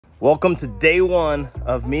Welcome to day one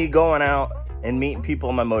of me going out and meeting people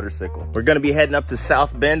on my motorcycle. We're gonna be heading up to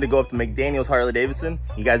South Bend to go up to McDaniel's Harley Davidson.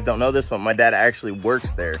 You guys don't know this, but my dad actually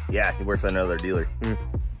works there. Yeah, he works at another dealer.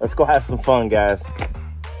 Let's go have some fun, guys.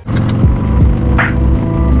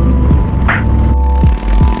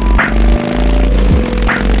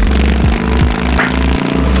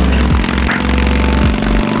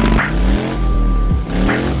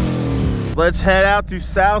 Let's head out to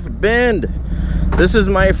South Bend. This is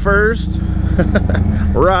my first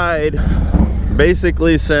ride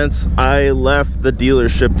basically since I left the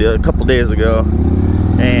dealership a couple days ago,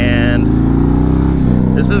 and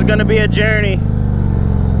this is gonna be a journey.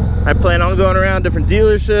 I plan on going around different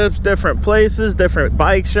dealerships, different places, different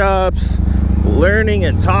bike shops, learning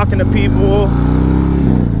and talking to people,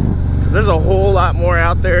 because there's a whole lot more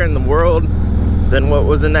out there in the world than what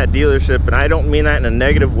was in that dealership. And I don't mean that in a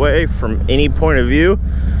negative way from any point of view,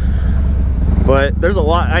 but there's a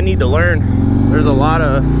lot I need to learn. There's a lot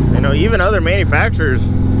of, you know, even other manufacturers.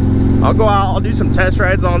 I'll go out, I'll do some test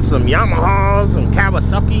rides on some Yamahas and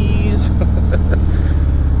Kawasaki's.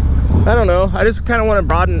 I don't know, I just kind of want to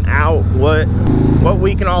broaden out what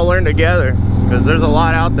we can all learn together, because there's a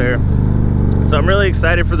lot out there. So I'm really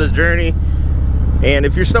excited for this journey. And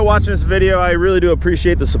if you're still watching this video, I really do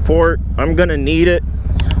appreciate the support. I'm gonna need it.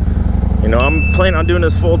 You know, I'm planning on doing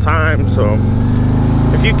this full time, so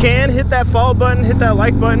if you can, hit that follow button, hit that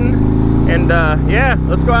like button, and yeah,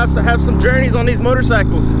 let's go have some journeys on these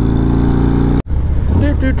motorcycles.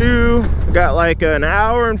 Got like an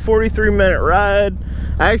hour and 43-minute ride.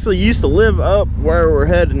 I actually used to live up where we're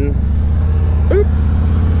heading. Oop.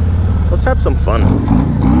 Let's have some fun.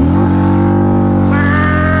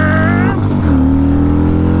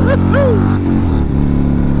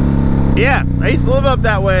 Yeah, I used to live up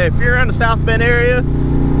that way. If you're around the South Bend area,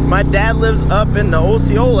 my dad lives up in the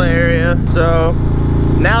Osceola area, so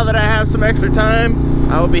now that I have some extra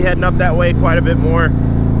time, I will be heading up that way quite a bit more.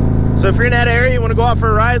 So if you're in that area, you want to go out for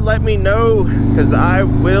a ride, let me know, because I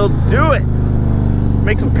will do it.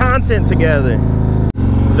 Make some content together.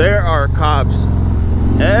 There are cops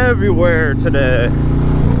everywhere today.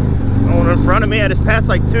 One in front of me, I just passed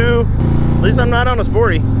like two. At least I'm not on a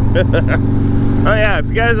sporty. Oh yeah, if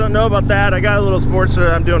you guys don't know about that, I got a little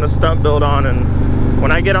Sportster I'm doing a stunt build on, and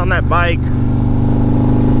when I get on that bike,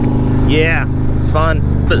 yeah, it's fun.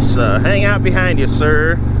 Just hang out behind you,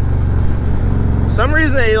 sir. For some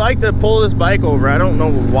reason they like to pull this bike over. I don't know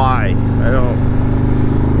why. I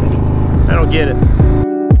don't get it.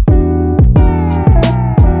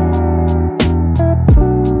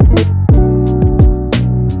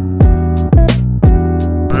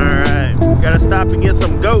 Alright, gotta stop and get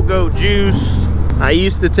some go-go juice. I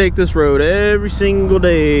used to take this road every single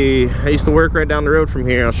day. I used to work right down the road from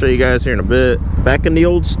here. I'll show you guys here in a bit. Back in the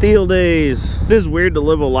old steel days. It is weird to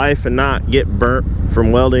live a life and not get burnt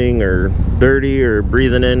from welding or dirty or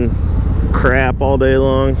breathing in crap all day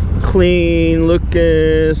long. Clean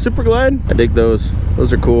looking Super Glide. I dig those.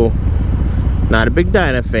 Those are cool. Not a big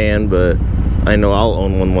Dyna fan, but I know I'll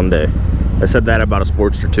own one day. I said that about a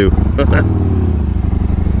Sportster too.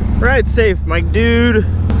 Ride safe, my dude.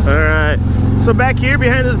 Alright, so back here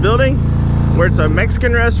behind this building, where it's a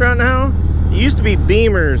Mexican restaurant now, it used to be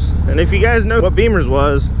Beamer's. And if you guys know what Beamer's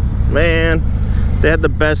was, man, they had the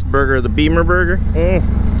best burger, the Beamer burger.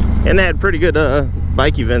 And they had pretty good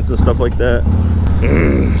bike events and stuff like that.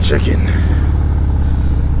 Chicken.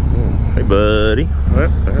 Hey buddy.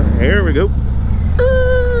 Here we go.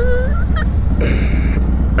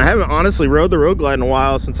 I haven't honestly rode the Road Glide in a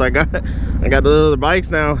while since I got the other bikes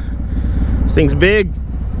now. This thing's big.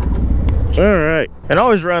 All right, and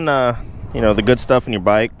always run you know, the good stuff in your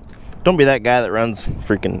bike. Don't be that guy that runs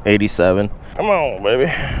freaking 87. Come on, baby.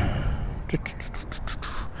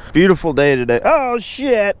 Beautiful day today. Oh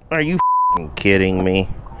shit, are you f***ing kidding me?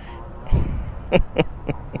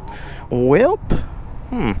 Welp.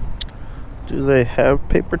 Do they have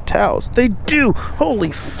paper towels? They do.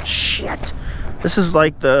 Holy shit. This is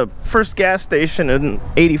like the first gas station in an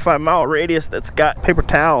 85-mile radius that's got paper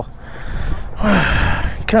towel.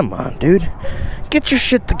 Come on, dude. Get your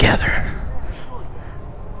shit together.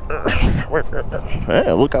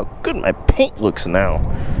 Hey, look how good my paint looks now.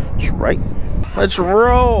 That's right. Let's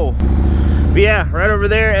roll. But yeah, right over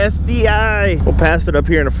there, SDI. We'll pass it up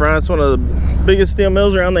here in the front. It's one of the biggest steel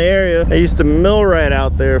mills around the area. I used to mill right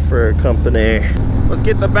out there for a company. Let's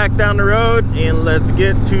get back down the road and let's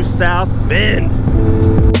get to South Bend.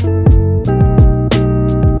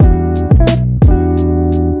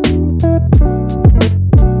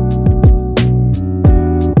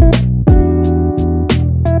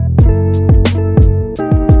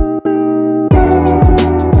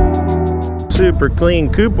 super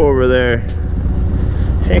clean coupe over there.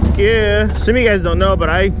 Heck yeah. Some of you guys don't know,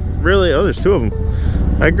 but I really, oh, there's two of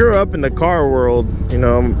them. I grew up in the car world, you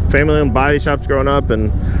know, family-owned body shops growing up,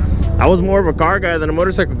 and I was more of a car guy than a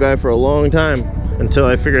motorcycle guy for a long time until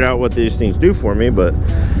I figured out what these things do for me. But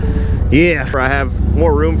yeah, I have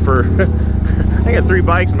more room for, I got 3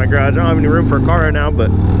 bikes in my garage. I don't have any room for a car right now,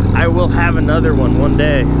 but I will have another one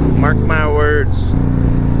day. Mark my words.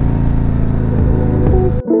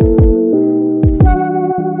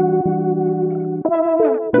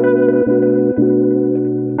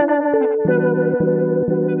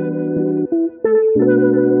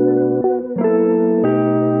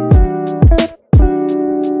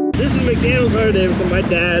 This is McDaniel's Harley Davidson. My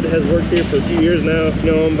dad has worked here for a few years now. You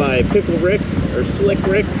know him by Pickle Rick or Slick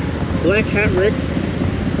Rick, Black Hat Rick.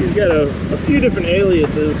 He's got a few different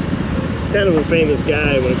aliases. Kind of a famous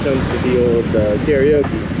guy when it comes to the old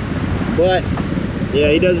karaoke. But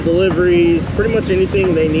yeah, he does deliveries, pretty much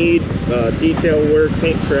anything they need, detail work,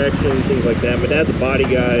 paint correction, things like that. My dad's a body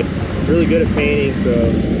guy, really good at painting,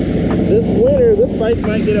 so this winter, this bike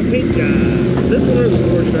might get a paint job. This one or the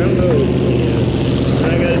Sportster, I don't know. Yeah.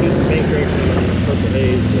 I gotta do some paint correction on Purple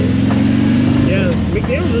Haze. So. Yeah,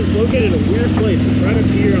 McDaniel's is located in a weird place. It's right up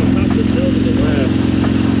here on top of this hill to the left.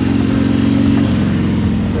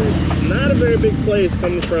 It's not a very big place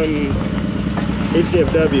coming from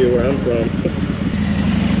HDFW, where I'm from.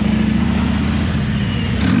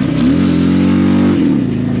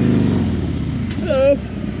 Hello.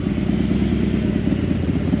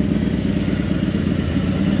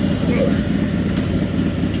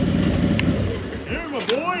 Hey, my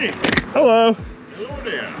boy. Hello. Hello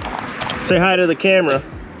there. Say hi to the camera.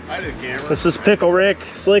 Hi to the camera. This is Pickle Rick,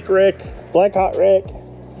 Slick Rick, Black Hot Rick.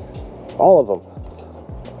 All of them.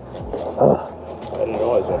 I didn't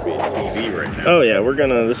realize I'd be on TV right now. Oh yeah, we're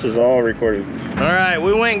gonna, this is all recorded. All right,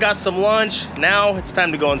 we went and got some lunch. Now it's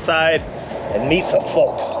time to go inside and meet some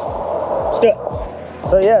folks. Let's do it.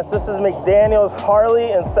 So yes, this is McDaniel's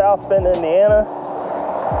Harley in South Bend, Indiana.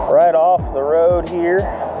 Right off the road here.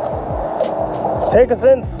 Take us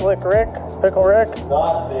in, Slick Rick, Pickle Rick.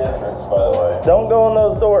 Not the entrance, by the way. Don't go in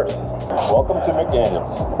those doors. Welcome to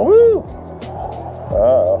McDaniel's. Woo!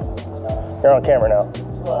 Uh-oh. You're on camera now,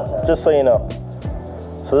 just so you know.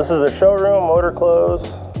 So this is their showroom, motor clothes.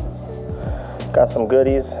 Got some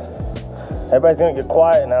goodies. Everybody's gonna get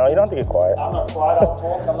quiet now. You don't have to get quiet. I'm not quiet, I'll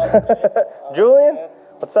talk. I'm not Julian,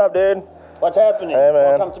 what's up, dude? What's happening? Hey,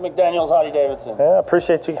 man. Welcome to McDaniel's Harley Davidson. Yeah, I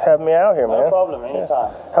appreciate you having me out here, man. No problem,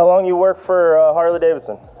 anytime. Yeah. How long you work for Harley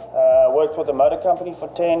Davidson? Worked with the motor company for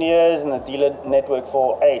 10 years and the dealer network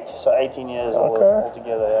for 8, so 18 years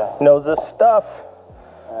altogether, yeah. Knows this stuff.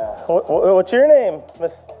 What's your name,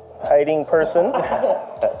 Miss Hiding Person?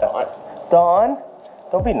 Dawn. Dawn?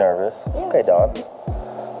 Don't be nervous. It's okay, Dawn.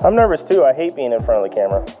 I'm nervous too. I hate being in front of the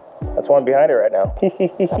camera. That's why I'm behind it right now.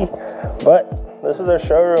 But this is their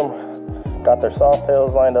showroom. Got their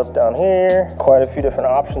Softails lined up down here. Quite a few different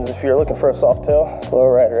options if you're looking for a Softail.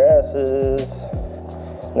 Lowrider S's.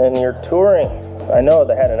 And then you're touring. I know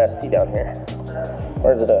they had an ST down here.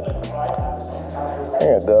 Where's it at?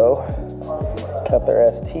 There you go. Got their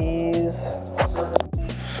STs.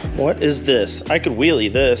 What is this? I could wheelie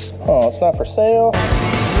this. Oh, it's not for sale.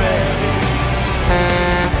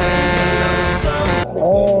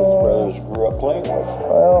 McDaniel's brothers grew up playing with.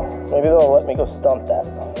 Well, maybe they'll let me go stunt that.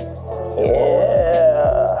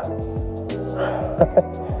 Yeah.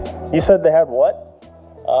 You said they had what?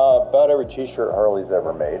 About every t-shirt Harley's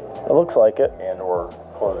ever made. It looks like it. And or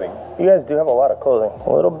clothing. You guys do have a lot of clothing.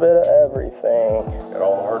 A little bit of everything. Got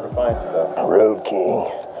all the hard to find stuff. Road King.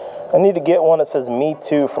 I need to get one that says Me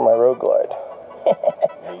Too for my Road Glide.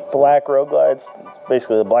 Black Road Glides. It's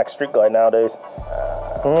basically the black street glide nowadays.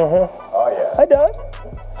 Oh yeah. Hi, Dawn.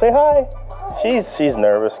 Say hi. She's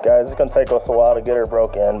nervous, guys. It's gonna take us a while to get her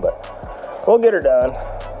broke in, but we'll get her done.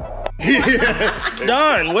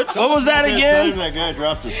 Dawn, what was that again? That guy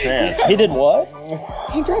dropped his pants. He did what?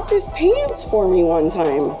 He dropped his pants for me one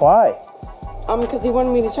time. Why? Because he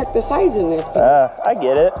wanted me to check the size in this. I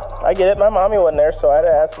get it. I get it. My mommy wasn't there, so I had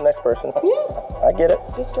to ask the next person. Yeah. I get it.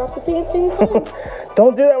 Just drop the pants anytime.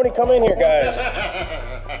 Don't do that when you come in here, guys.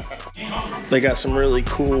 They got some really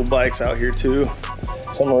cool bikes out here too.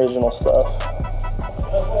 Some original stuff.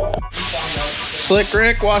 Slick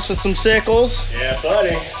Rick washing some sickles. Yeah,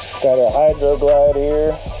 buddy. Got a Hydro Glide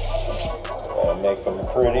here. Gotta make them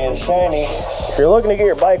pretty and shiny. If you're looking to get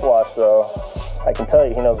your bike washed though, I can tell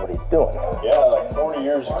you he knows what he's doing. Yeah, like 40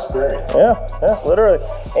 years experience. Yeah, literally.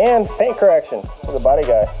 And paint correction. He's a body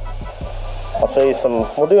guy. I'll show you some,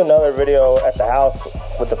 we'll do another video at the house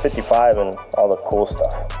with the 55 and all the cool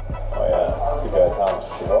stuff. Oh yeah, too bad Thomas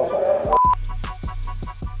Chevrolet's on it.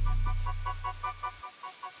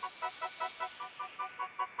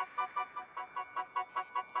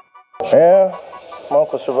 Yeah, my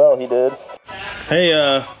Uncle Chevelle, he did. Hey,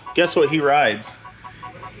 guess what he rides?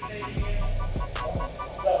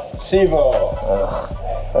 Sevo.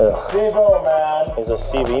 Sevo, man. He's a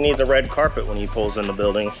CV. He needs a red carpet when he pulls in the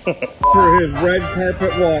building. For his red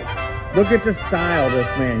carpet walk. Look at the style this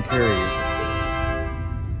man carries.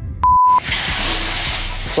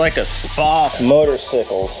 It's like a spa.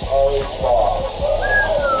 Motorcycles.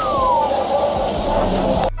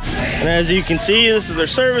 And as you can see, this is their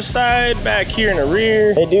service side back here in the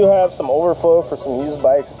rear. They do have some overflow for some used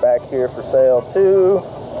bikes back here for sale too.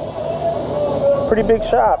 Pretty big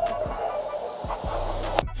shop.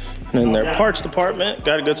 And in their parts department,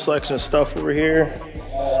 got a good selection of stuff over here.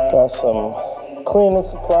 Got some cleaning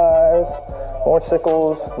supplies,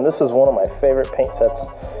 motorcycles, and this is one of my favorite paint sets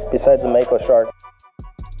besides the Mako Shark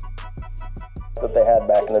that they had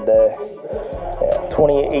back in the day. Yeah,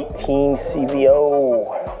 2018 CVO.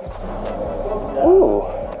 Ooh,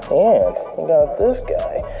 and you got this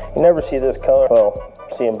guy. You never see this color. Well,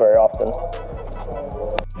 see him very often.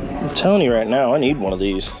 I'm telling you right now, I need one of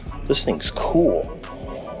these. This thing's cool.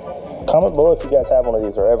 Comment below if you guys have one of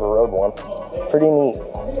these or ever rode one. Pretty neat.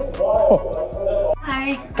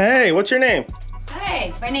 Hi. Hey, what's your name?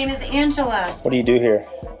 Hi, my name is Angela. What do you do here?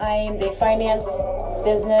 I am the finance,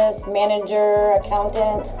 business, manager,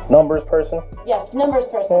 accountant. Numbers person? Yes, numbers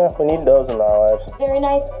person. Yeah, we need those in our lives. Very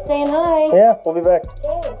nice saying hi. Yeah, we'll be back.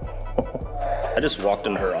 Okay. I just walked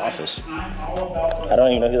into her office. I don't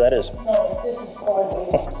even know who that is.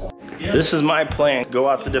 This is my plan. Go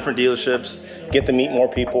out to different dealerships, get to meet more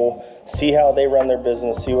people, see how they run their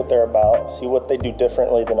business, see what they're about, see what they do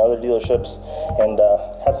differently than other dealerships, and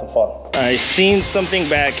have some fun. I seen something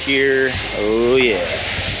back here. Oh yeah.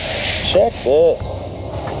 Check this.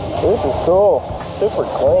 This is cool. Super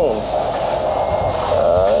clean.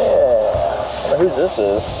 Oh yeah. I wonder whose this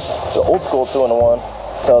is. It's an old school 2-in-1.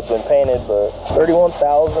 So it's been painted, but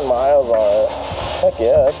 31,000 miles on it. Heck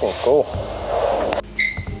yeah, that seems cool.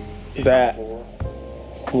 That.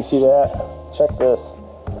 Can you see that? Check this.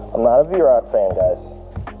 I'm not a V-Rod fan, guys,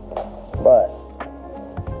 but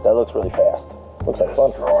that looks really fast. Looks like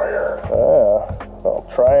fun. Yeah. Little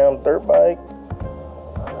Triumph dirt bike.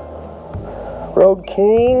 Road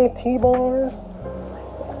King T-bar.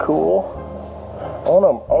 That's cool. I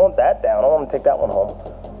want that down. I want to take that one home.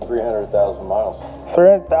 300,000 miles.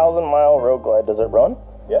 300,000 mile Road Glide. Does it run?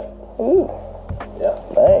 Yeah. Ooh. Yeah.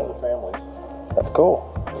 Dang. For families. That's cool.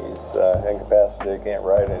 He's incapacitated, can't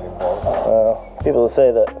ride anymore. People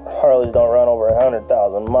say that Harleys don't run over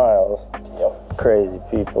 100,000 miles. Yep. Crazy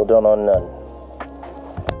people, don't know none.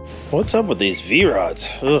 What's up with these V-Rods?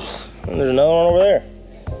 Ugh. And there's another one over there.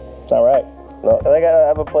 It's not right. No, they gotta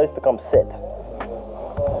have a place to come sit.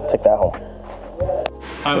 Take that home.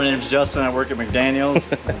 Hi, my name's Justin. I work at McDaniel's,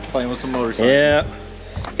 playing with some motorcycles. Yeah.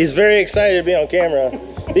 He's very excited to be on camera.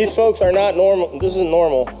 These folks are not normal. This isn't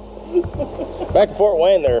normal. Back in Fort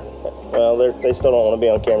Wayne, they still don't want to be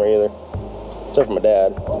on camera either. Except for my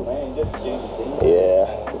dad. Oh man, you just changed the theme. Yeah.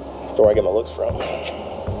 That's where I get my looks from.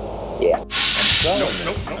 Yeah.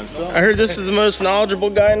 I heard this is the most knowledgeable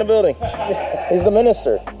guy in the building. He's the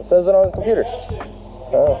minister. It says it on his computer.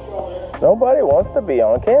 Nobody wants to be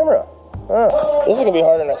on camera. This is gonna be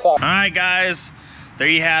harder than I thought. All right, guys, there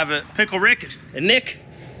you have it. Pickle Rick and Nick,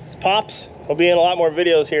 his pops, will be in a lot more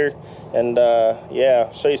videos here, and yeah,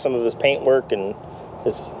 show you some of his paint work and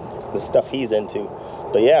the stuff he's into.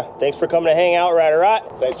 But yeah, thanks for coming to hang out, Ride or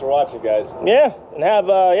Rot. Thanks for watching, guys. Yeah, and have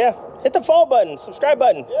yeah, hit the follow button, subscribe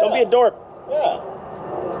button. Yeah. Don't be a dork. Yeah.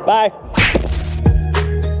 Bye.